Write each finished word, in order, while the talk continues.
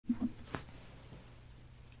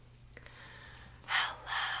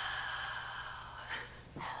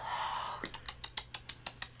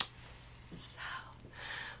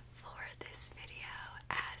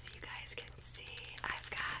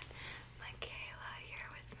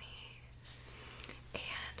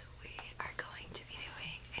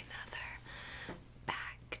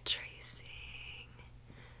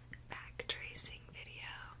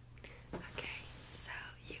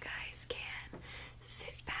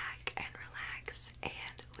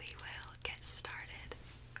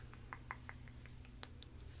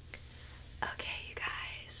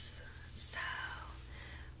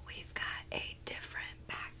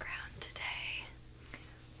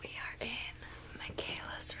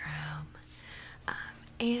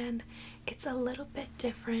and it's a little bit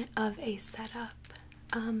different of a setup.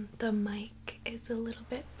 The mic is a little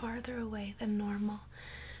bit farther away than normal,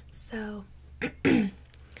 so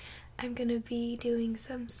I'm gonna be doing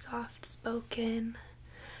some soft spoken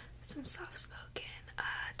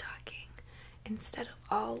talking instead of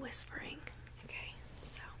all whispering. Okay,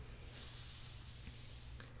 so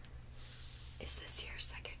is this your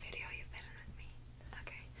second video you've been in with me?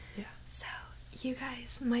 Okay. Yeah. So you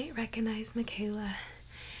guys might recognize Michaela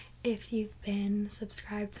if you've been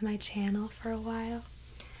subscribed to my channel for a while.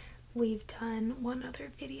 We've done one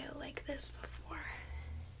other video like this before.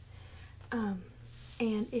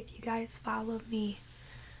 And if you guys follow me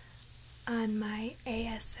on my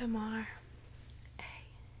ASMR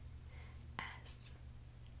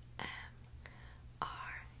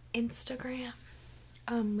Instagram,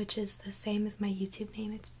 which is the same as my YouTube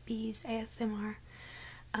name, it's Bees ASMR.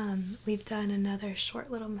 We've done another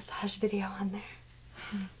short little massage video on there.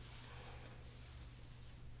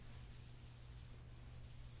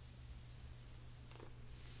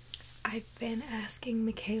 I've been asking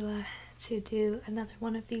Michaela to do another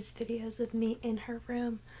one of these videos with me in her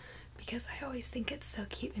room because I always think it's so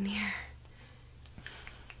cute in here.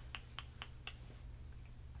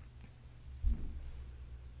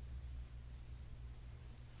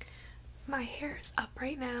 My hair is up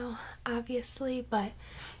right now, obviously, but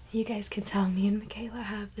you guys can tell me and Michaela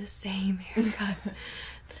have the same haircut.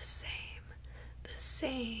 the same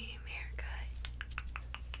haircut.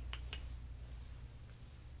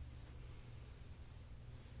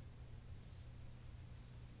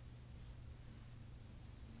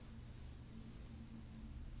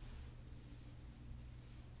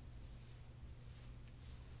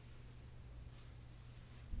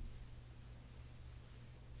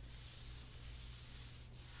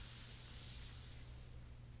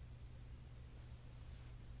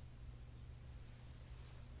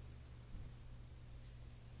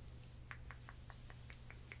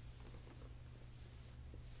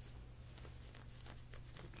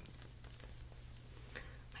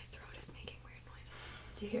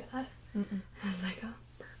 Do you hear that? I was like, oh,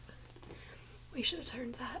 perfect. We should have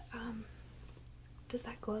turned that. Does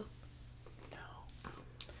that glow? No.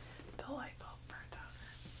 The light bulb burned out.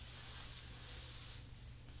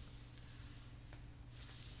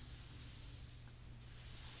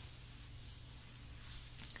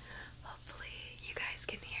 Hopefully, you guys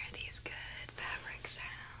can hear these good fabric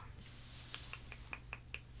sounds.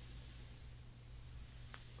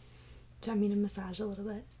 Do you want me to massage a little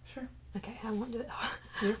bit? Sure. Okay, I won't do it hard.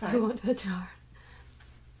 You're fine. I won't do it too hard.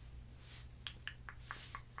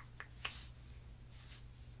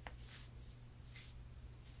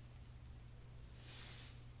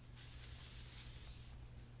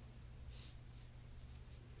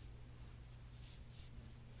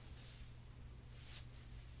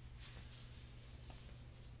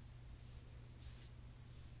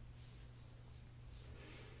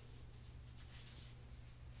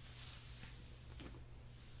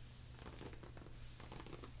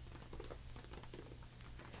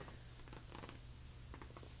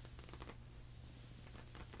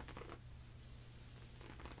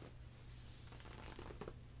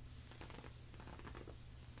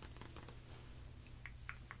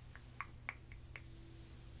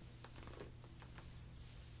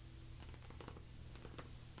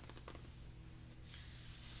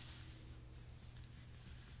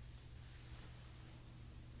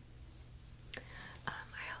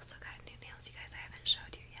 I also got new nails, you guys. I haven't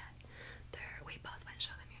showed you yet. We both went and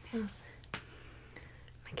showed them your nails.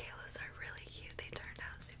 Michaela's are really cute. They turned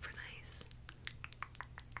out super nice.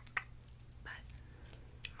 But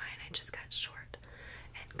mine, I just got short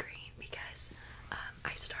and green because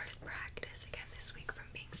I started practice again this week from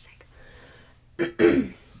being sick.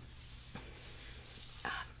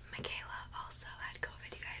 Michaela also had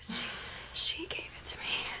COVID, you guys. She gave it to me.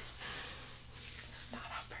 Not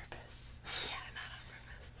on purpose. Yeah, not on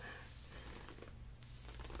purpose.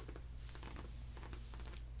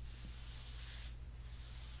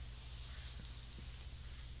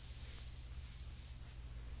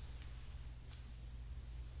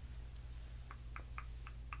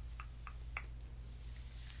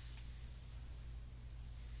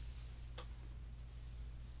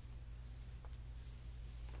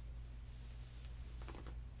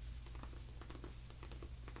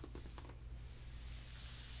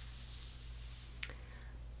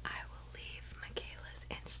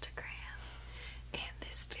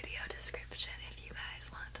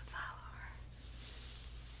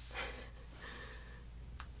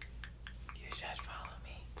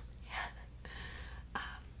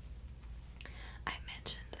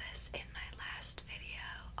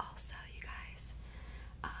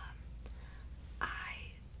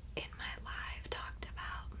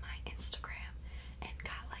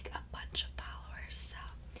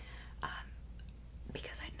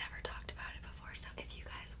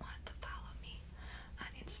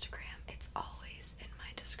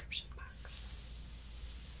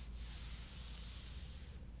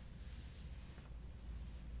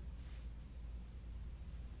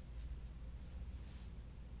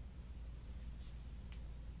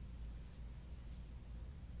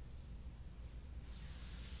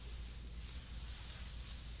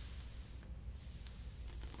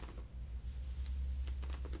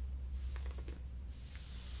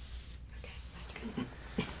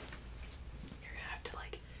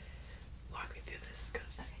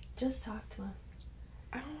 Just talk to him.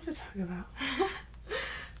 I don't want to talk about.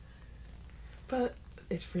 But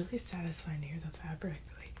it's really satisfying to hear the fabric,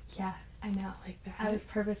 like. Yeah, I know. Like that. I was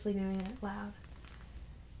purposely doing it loud.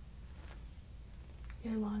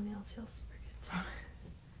 Your long nails feel super good too.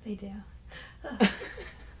 They do.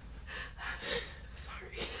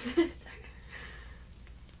 Sorry.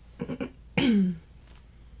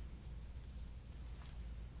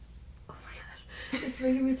 Oh my gosh. It's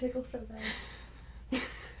making me tickle so bad.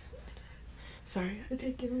 Sorry. Is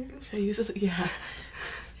it giving me Should I use it? Yeah.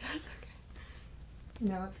 That's okay.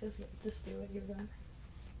 No, it feels good. Just do what you're doing. Am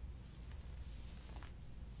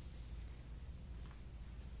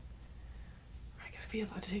I gonna be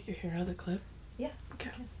allowed to take your hair out of the clip? Yeah. Okay.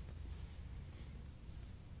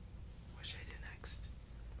 What should I do next?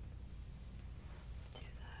 Do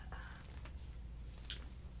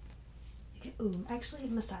the you can actually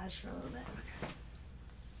massage for a little bit. Okay.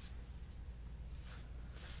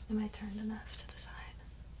 Am I turned enough to the side?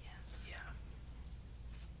 Yeah. Yeah.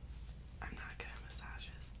 I'm not good at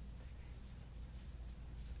massages.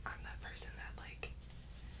 I'm that person that like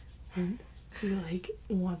who like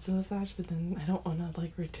wants a massage, but then I don't want to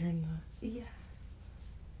like return the. Yeah.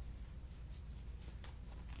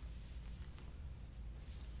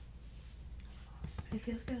 It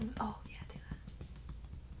feels good. Oh yeah, do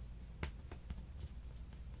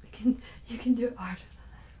that. You can do it harder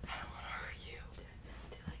than I don't want to hurt you.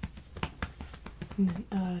 that. Do And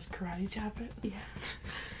then karate chop it. yeah.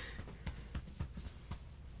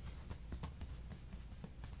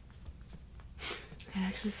 It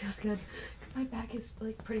actually feels good. My back is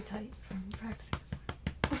like pretty tight from practicing.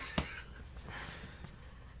 Okay,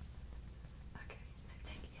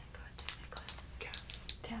 go ahead, take that clip. Okay.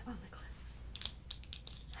 Tap on the clip.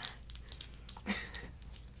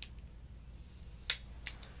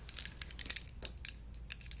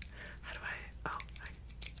 How do I? Oh,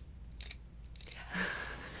 Yeah.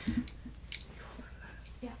 you hold on to that.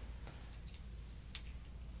 Yeah.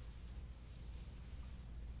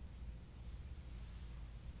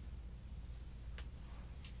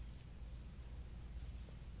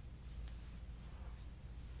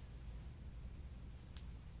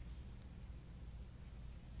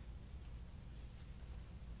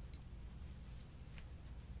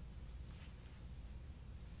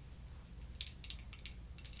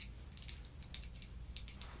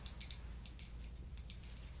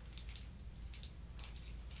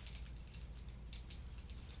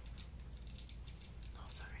 Oh,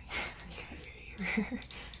 sorry. I can't hear you.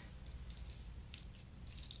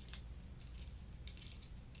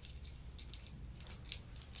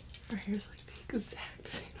 Our hair's like the exact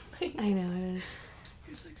same length. I know it is.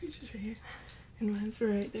 Yours like reaches right here, and mine's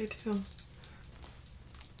right there too.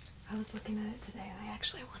 I was looking at it today and I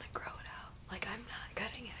actually want to grow it out. Like I'm not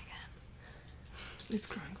cutting it again. It's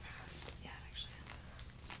growing fast. Yeah, it actually is.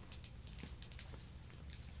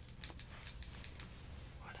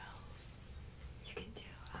 What else? You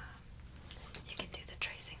can do the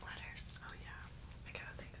tracing letters. Oh yeah, I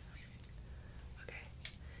gotta think of something. Okay.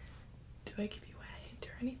 Do I give you a hint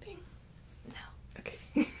or anything? No. Okay.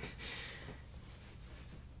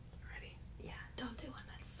 Ready? Yeah, don't do one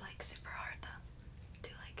that's like super hard though.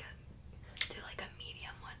 Do like a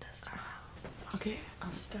medium one to start. Okay,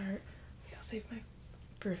 I'll start. Okay, I'll save my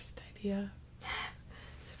first idea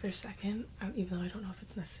for a second, even though I don't know if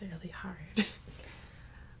it's necessarily hard.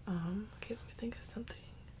 Okay, let me think of something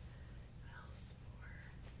else for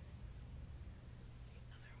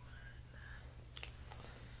another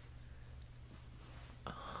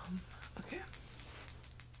one. Okay.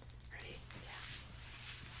 Ready? Yeah.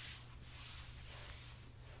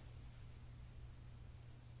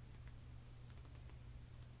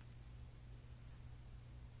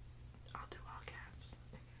 I'll do all caps.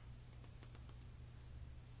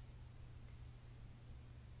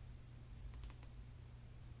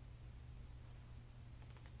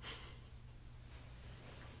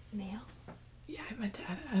 Nail? Yeah, I meant to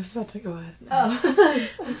add it. I was about to go ahead and Oh.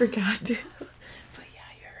 I forgot to. But yeah,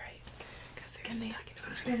 you're right. Because they're Can just they- talking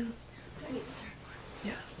about Do I it. need to turn one?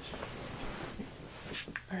 Yeah.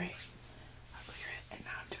 Alright. I'll clear it. And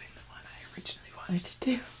now I'm doing the one I originally wanted to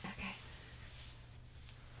do. Okay.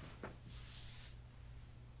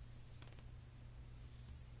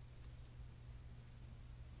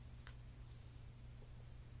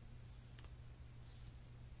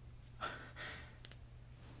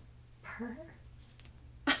 Purr?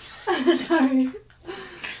 Sorry. You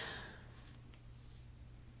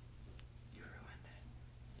ruined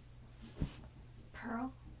it.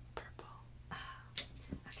 Pearl? Purple.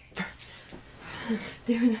 Okay.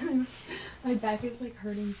 Do another one. My back is like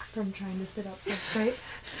hurting from trying to sit up so straight.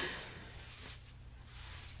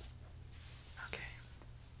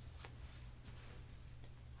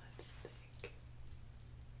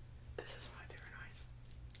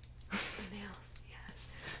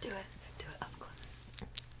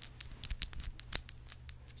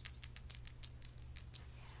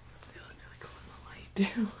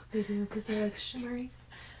 do. They do because they look shimmery.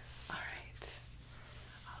 Alright.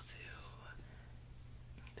 I'll do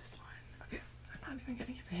this one. Okay, I'm not even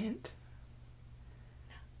gonna give a hint.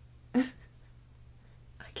 No.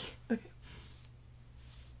 I can't. Okay.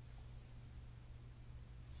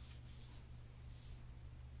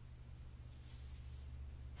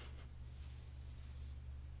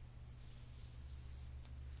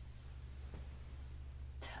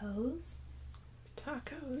 Toes?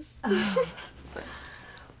 Tacos. Oh.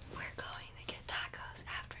 We're going to get tacos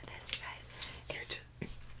after this, you guys.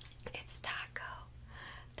 It's Taco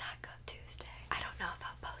Tuesday. I don't know if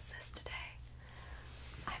I'll post this today.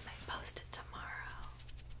 I might post it tomorrow.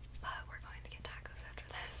 But we're going to get tacos after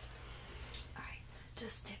this. Alright,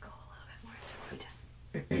 just tickle a little bit more and then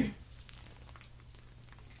we're done.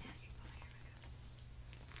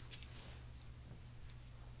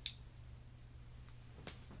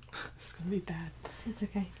 It's gonna be bad. It's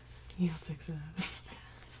okay. You'll fix it.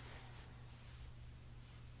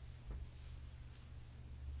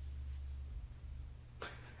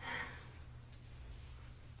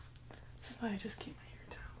 This is why I just keep my hair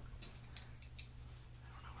down. I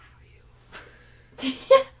don't know how you.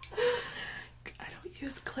 I don't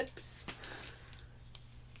use clips.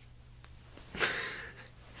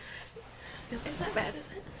 Is that bad, is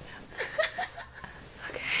it?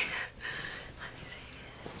 Okay. Let me see.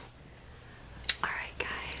 Alright,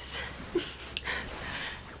 guys.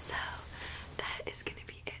 So, that is going to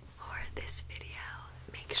be it for this video.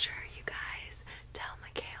 Make sure